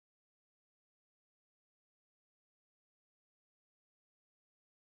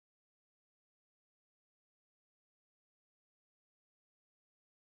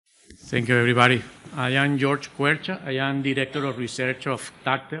Thank you, everybody. I am George Quercia. I am Director of Research of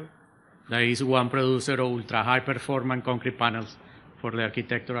TAKTL. That is one producer of ultra-high performance concrete panels for the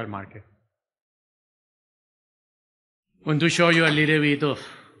architectural market. I'm going to show you a little bit of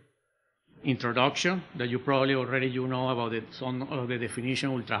introduction that you probably already know about some of the definition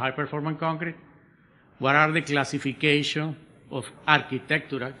of ultra-high performance concrete. What are the classification of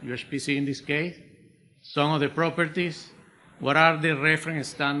architectural, UHPC in this case, some of the properties, what are the reference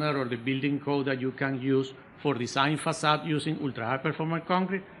standard or the building code that you can use for design facade using ultra-high performance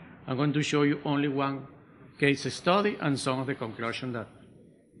concrete. I'm going to show you only one case study and some of the conclusion that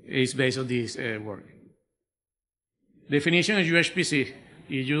is based on this work. Definition of UHPC.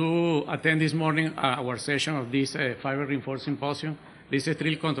 If you attend this morning our session of this fiber reinforced symposium, this is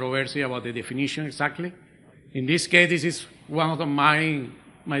still controversy about the definition exactly. In this case, this is one of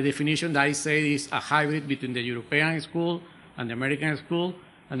my definition that I say is a hybrid between the European school and the American school.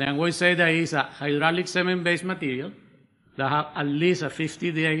 And then we say that it's a hydraulic cement-based material that have at least a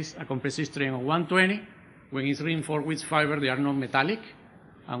 50 days a compressive strength of 120. When it's reinforced with fiber, they are not metallic,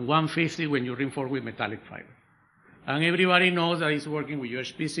 and 150 when you reinforce with metallic fiber. And everybody knows that it's working with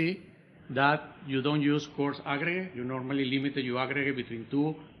UHPC, that you don't use coarse aggregate. You normally limit your aggregate between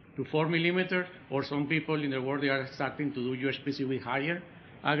 2 to 4 millimeters, or some people in the world, they are starting to do UHPC with higher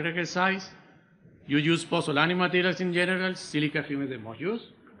aggregate size. You use pozzolanic materials in general, silica film is the most used.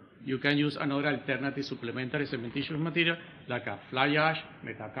 You can use another alternative supplementary cementitious material like a fly ash,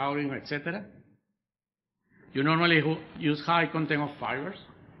 metacowling, etc. You normally use high content of fibers.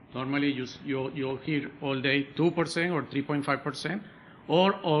 Normally you'll hear all day 2% or 3.5%,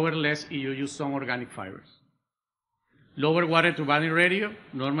 or over less if you use some organic fibers. Lower water to body ratio,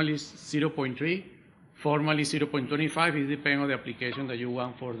 normally 0.3, formally 0.25, it depends on the application that you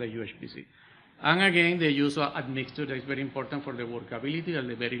want for the UHPC. And again, the use of admixture that is very important for the workability and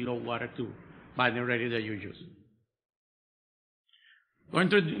the very low water to binding ratio that you use. I'm going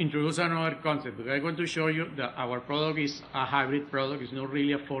to introduce another concept. I'm going to show you that our product is a hybrid product. It's not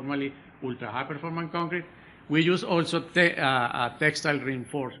really a formally ultra-high performance concrete. We use also a textile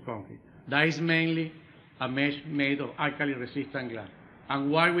reinforced concrete. That is mainly a mesh made of alkali resistant glass.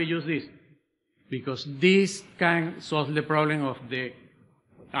 And why we use this? Because this can solve the problem of the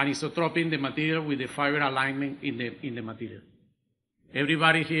anisotropy in the material with the fiber alignment in the material.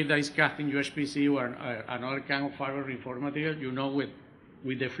 Everybody here that is casting UHPC or another kind of fiber reinforced material, you know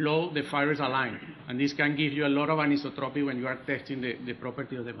with the flow, the fibers align. And this can give you a lot of anisotropy when you are testing the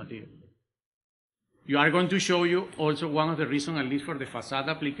property of the material. You are going to show you also one of the reasons, at least for the facade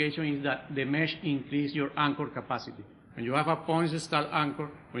application, is that the mesh increase your anchor capacity. When you have a point style anchor,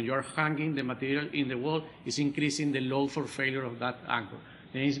 when you are hanging the material in the wall, it's increasing the load for failure of that anchor.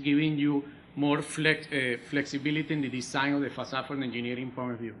 Then it's giving you more flexibility in the design of the facade from the engineering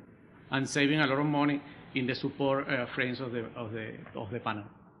point of view, and saving a lot of money in the support frames of the panel.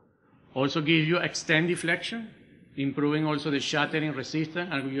 Also gives you extend deflection, improving also the shattering resistance,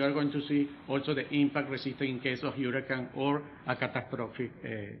 and you are going to see also the impact resistance in case of hurricane or a catastrophic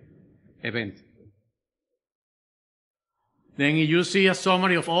event. Then if you see a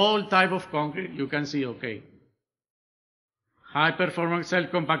summary of all type of concrete, you can see, okay, high performance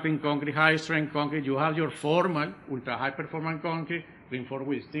self-compacting concrete, high strength concrete, you have your formal ultra high performance concrete reinforced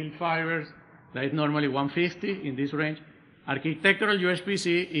with steel fibers, that is normally 150 in this range. Architectural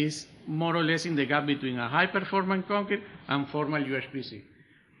UHPC is more or less in the gap between a high performance concrete and formal UHPC.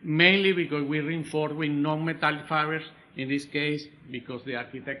 Mainly because we reinforce with non-metallic fibers, in this case, because the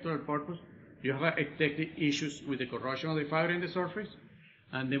architectural purpose, you have expected issues with the corrosion of the fiber in the surface.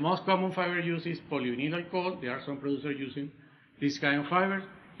 And the most common fiber used is polyvinyl alcohol. There are some producers using this kind of fibers.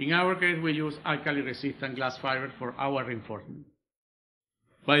 In our case, we use alkali resistant glass fiber for our reinforcement.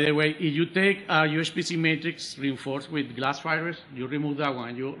 By the way, if you take a UHPC matrix reinforced with glass fibers, you remove that one,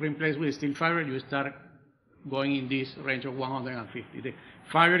 and you replace with steel fiber, you start going in this range of 150. The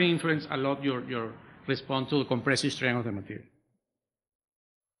fiber influence a lot your response to the compressive strength of the material.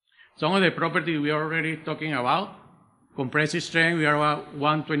 Some of the properties we are already talking about. Compressive strength, we are about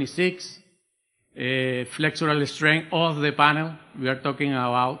 126. Flexural strength of the panel, we are talking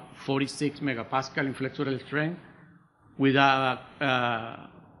about 46 megapascal in flexural strength, with a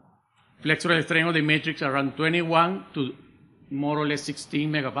flexural strength of the matrix around 21 to more or less 16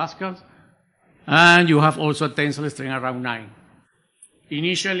 megapascals, and you have also a tensile strength around 9.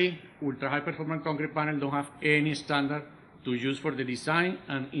 Initially, ultra-high performance concrete panels don't have any standard to use for the design,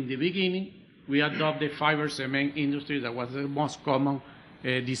 and in the beginning, we adopt the fiber cement industry that was the most common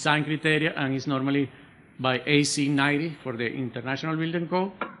design criteria, and is normally by AC 90 for the International Building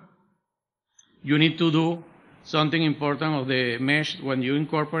Code. You need to do something important of the mesh, when you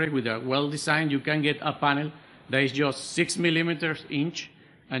incorporate with a well-designed, you can get a panel that is just 6 millimeters inch,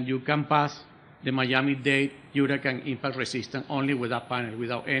 and you can pass the Miami-Dade hurricane impact resistance only with that panel,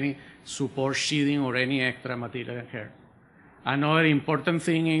 without any support sheathing or any extra material here. Another important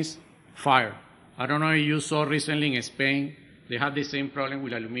thing is fire. I don't know if you saw recently in Spain, they had the same problem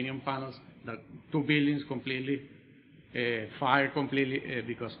with aluminum panels, that 2 buildings completely fire completely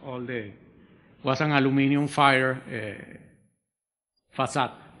because was an aluminum fire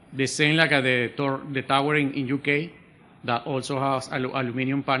facade. The same like the tower in UK that also has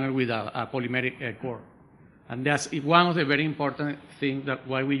aluminum panel with a polymeric core. And that's one of the very important things that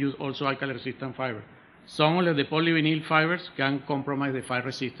why we use also alkali resistant fiber. Some of the polyvinyl fibers can compromise the fire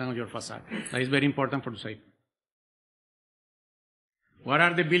resistance of your facade. That is very important for safety. What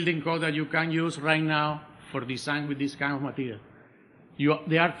are the building codes that you can use right now for design with this kind of material?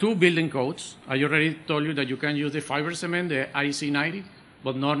 There are 2 building codes. I already told you that you can use the fiber cement, the IC90,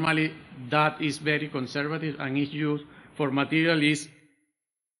 but normally that is very conservative and is used for material is,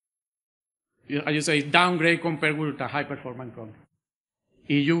 I would say, downgrade compared with a high-performance concrete.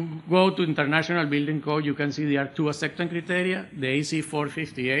 If you go to international building code, you can see there are 2 acceptance criteria. The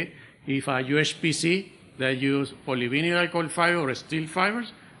AC458 is a UHPC that use polyvinyl alcohol fiber or steel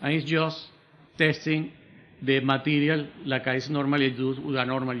fibers, and it's just testing the material like is normally used with a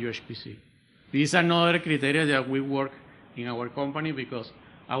normal UHPC. This is another criteria that we work in our company because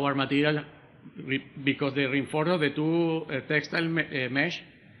our material, because the reinforcement of the 2 textile mesh,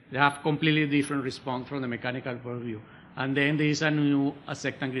 they have completely different response from the mechanical point of view. And then there is a new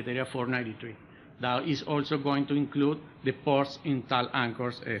acceptance criteria 493 that is also going to include the post-install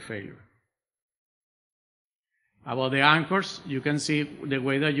anchors failure. About the anchors, you can see the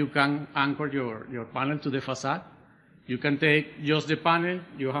way that you can anchor your panel to the facade. You can take just the panel,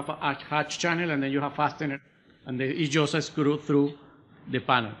 you have a hatch channel, and then you have fastener, and then it's just a screw through the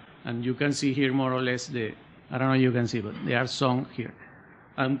panel. And you can see here more or less I don't know if you can see, but they are shown here.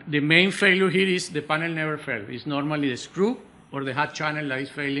 And the main failure here is the panel never fails. It's normally the screw or the hatch channel that is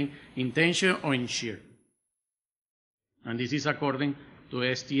failing in tension or in shear. And this is according to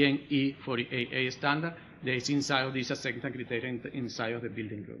STM E48A standard. That is inside of this acceptance criteria inside of the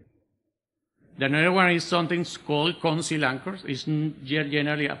building code. The another one is something called conceal anchors. It's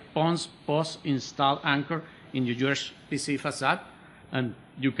generally a post-install anchor in the UHPC facade. And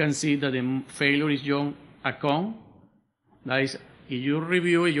you can see that the failure is on a cone. That is, if you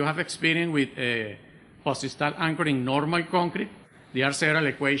review, if you have experience with post-install anchor in normal concrete, there are several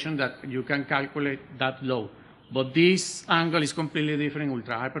equations that you can calculate that load. But this angle is completely different in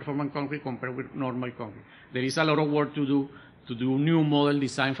ultra high performance concrete compared with normal concrete. There is a lot of work to do new model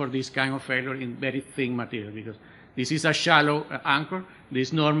design for this kind of failure in very thin material, because this is a shallow anchor. This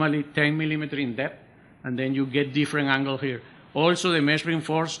is normally 10 millimeter in depth, and then you get different angle here. Also, the mesh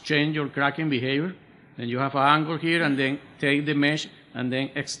reinforced change your cracking behavior. Then you have an angle here, and then take the mesh and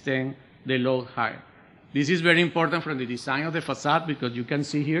then extend the load higher. This is very important for the design of the facade, because you can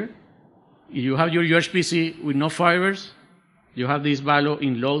see here, if you have your UHPC with no fibers, you have this value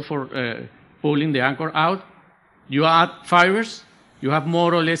in load for pulling the anchor out. You add fibers, you have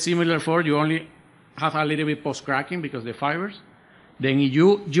more or less similar force. You only have a little bit post-cracking because the fibers. Then if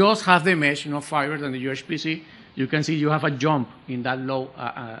you just have the mesh, no fibers, and the UHPC, you can see you have a jump in that low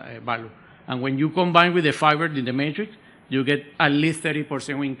value. And when you combine with the fiber in the matrix, you get at least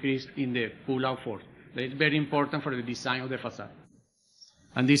 30% increase in the pull-out force. That is very important for the design of the facade.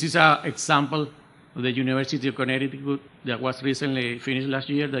 And this is an example of the University of Connecticut that was recently finished last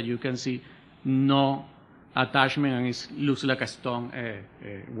year, that you can see no attachment and it looks like a stone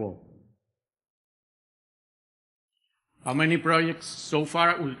wall. How many projects so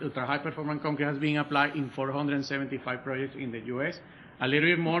far? Ultra high performance concrete has been applied in 475 projects in the US. A little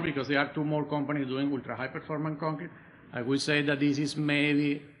bit more because there are 2 more companies doing ultra high performance concrete. I would say that this is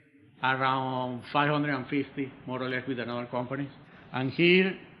maybe around 550, more or less, with another company. And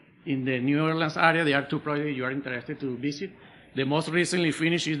here in the New Orleans area, there are 2 projects you are interested to visit. The most recently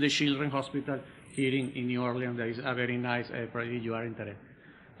finished is the Children's Hospital here in New Orleans. That is a very nice project you are interested.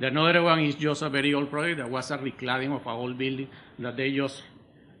 The another one is just a very old project that was a recladding of an old building that they just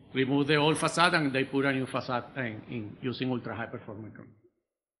removed the old facade and they put a new facade in using ultra high performance concrete.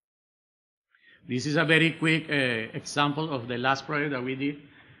 This is a very quick example of the last project that we did.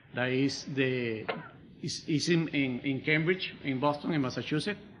 That is is in Cambridge, in Boston, in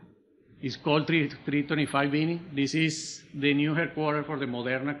Massachusetts. It's called 325 Vinny. This is the new headquarters for the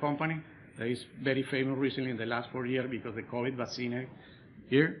Moderna company. That is very famous recently in the last 4 years because the COVID vaccine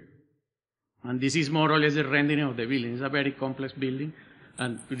here. And this is more or less the rendering of the building. It's a very complex building.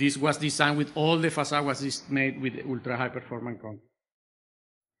 And this was designed with all the facade was made with ultra high performance concrete.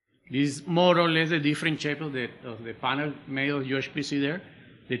 This is more or less the different shape of the panel made of UHPC there.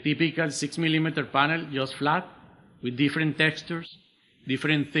 The typical 6 millimeter panel, just flat, with different textures,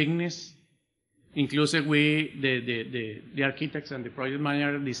 different thickness. Inclusive, the architects and the project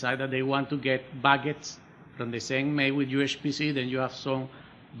manager decide that they want to get baguettes from the same made with UHPC. Then you have some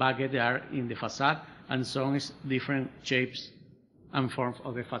baguettes that are in the facade, and some is different shapes and forms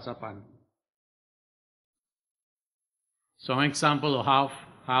of the facade panel. Some example of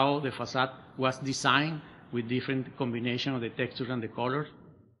how the facade was designed with different combination of the textures and the colors.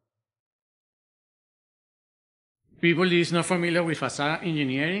 People that is not familiar with facade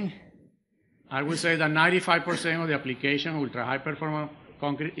engineering, I would say that 95% of the application of ultra high performance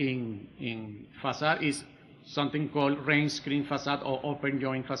concrete in facade is something called range screen facade or open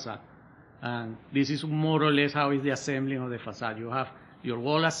joint facade. And this is more or less how is the assembling of the facade. You have your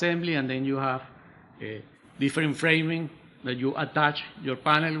wall assembly, and then you have different framing that you attach your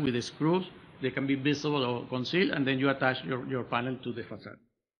panel with the screws. They can be visible or concealed, and then you attach your panel to the facade.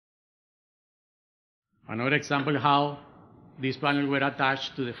 Another example how these panels were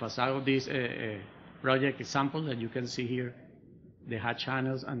attached to the facade of this project example that you can see here, the hatch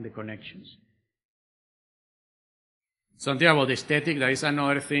channels and the connections. Something about the aesthetic, that is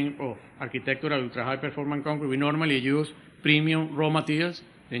another thing of architectural ultra high performance concrete. We normally use premium raw materials,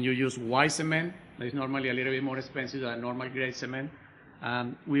 then you use white cement, that is normally a little bit more expensive than normal grade cement.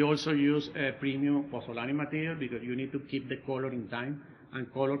 We also use premium pozzolani material because you need to keep the color in time,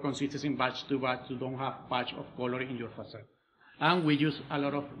 and color consists in batch to batch, you don't have patch of color in your facade. And we use a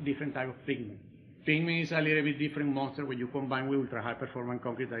lot of different type of pigment. Pigment is a little bit different monster when you combine with ultra high performance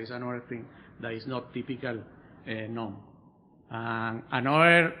concrete. That is another thing that is not typical known.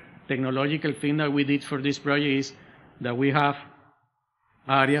 Another technological thing that we did for this project is that we have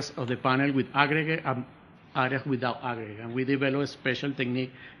areas of the panel with aggregate and areas without aggregate. And we developed a special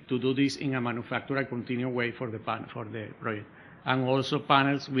technique to do this in a manufactured continuous way for the project. And also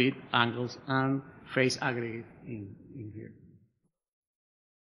panels with angles and face aggregate in here.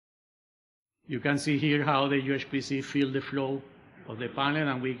 You can see here how the UHPC feel the flow of the panel,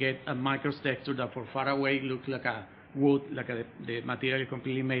 and we get a micro texture that for far away looks like a wood, like the material is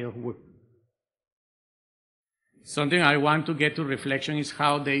completely made of wood. Something I want to get to reflection is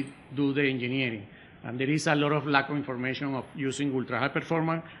how they do the engineering. And there is a lot of lack of information of using ultra high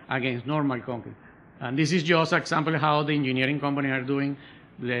performance against normal concrete. And this is just an example of how the engineering companies are doing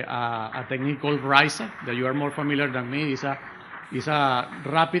a technique called RISA, that you are more familiar than me. It's a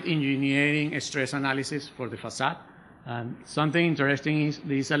rapid engineering stress analysis for the facade. And something interesting is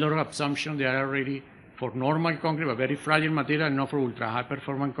there is a lot of assumptions that are already for normal concrete, a very fragile material, and not for ultra high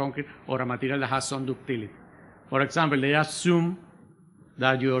performance concrete or a material that has some ductility. For example, they assume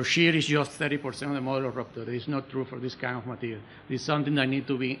that your shear is just 30% of the model of rupture. It is not true for this kind of material. It's something that needs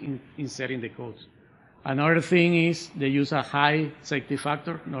to be inserted in the codes. Another thing is they use a high safety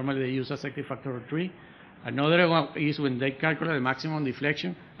factor. Normally they use a safety factor of 3. Another one is when they calculate the maximum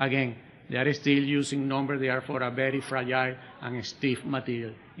deflection. Again, they are still using numbers that are for a very fragile and stiff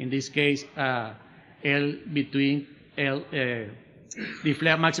material. In this case, maximum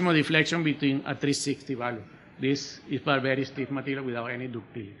deflection between a 360 value. This is for a very stiff material without any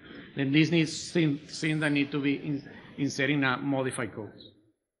ductility. Then this needs things that need to be inserted in a modified codes.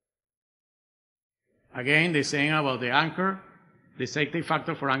 Again, the same about the anchor. The safety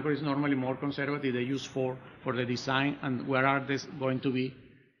factor for anchor is normally more conservative. They use 4 for the design, and where are this going to be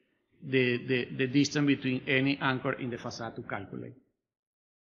the distance between any anchor in the facade to calculate.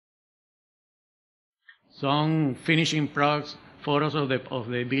 Some finishing products, photos of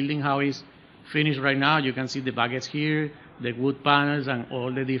the building, how it's finished right now. You can see the baguettes here, the wood panels, and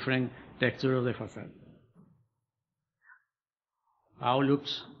all the different textures of the facade. How it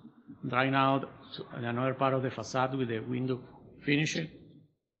looks right now, another part of the facade with the window finished.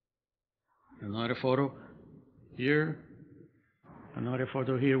 Another photo here. Another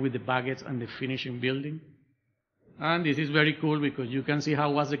photo here with the baguettes and the finishing building. And this is very cool because you can see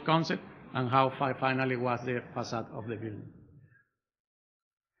how was the concept and how finally was the facade of the building.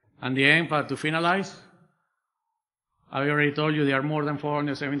 And the end, but to finalize, I already told you there are more than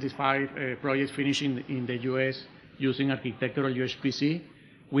 475 projects finishing in the US using architectural UHPC.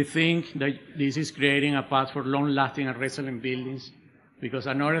 We think that this is creating a path for long-lasting and resilient buildings, because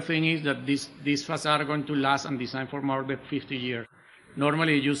another thing is that these facades are going to last and designed for more than 50 years.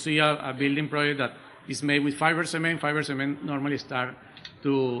 Normally, you see a building project that is made with fiber cement. Fiber cement normally start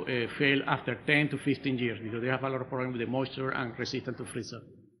to fail after 10 to 15 years because they have a lot of problems with the moisture and resistant to freeze-thaw.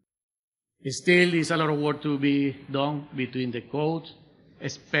 Still, there's a lot of work to be done between the codes,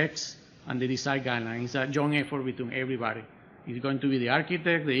 specs and the design guidelines. It's a joint effort between everybody. It's going to be the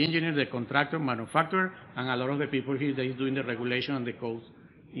architect, the engineer, the contractor, manufacturer, and a lot of the people here that is doing the regulation and the codes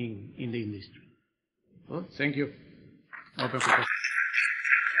in the industry. Well, thank you. Open for questions.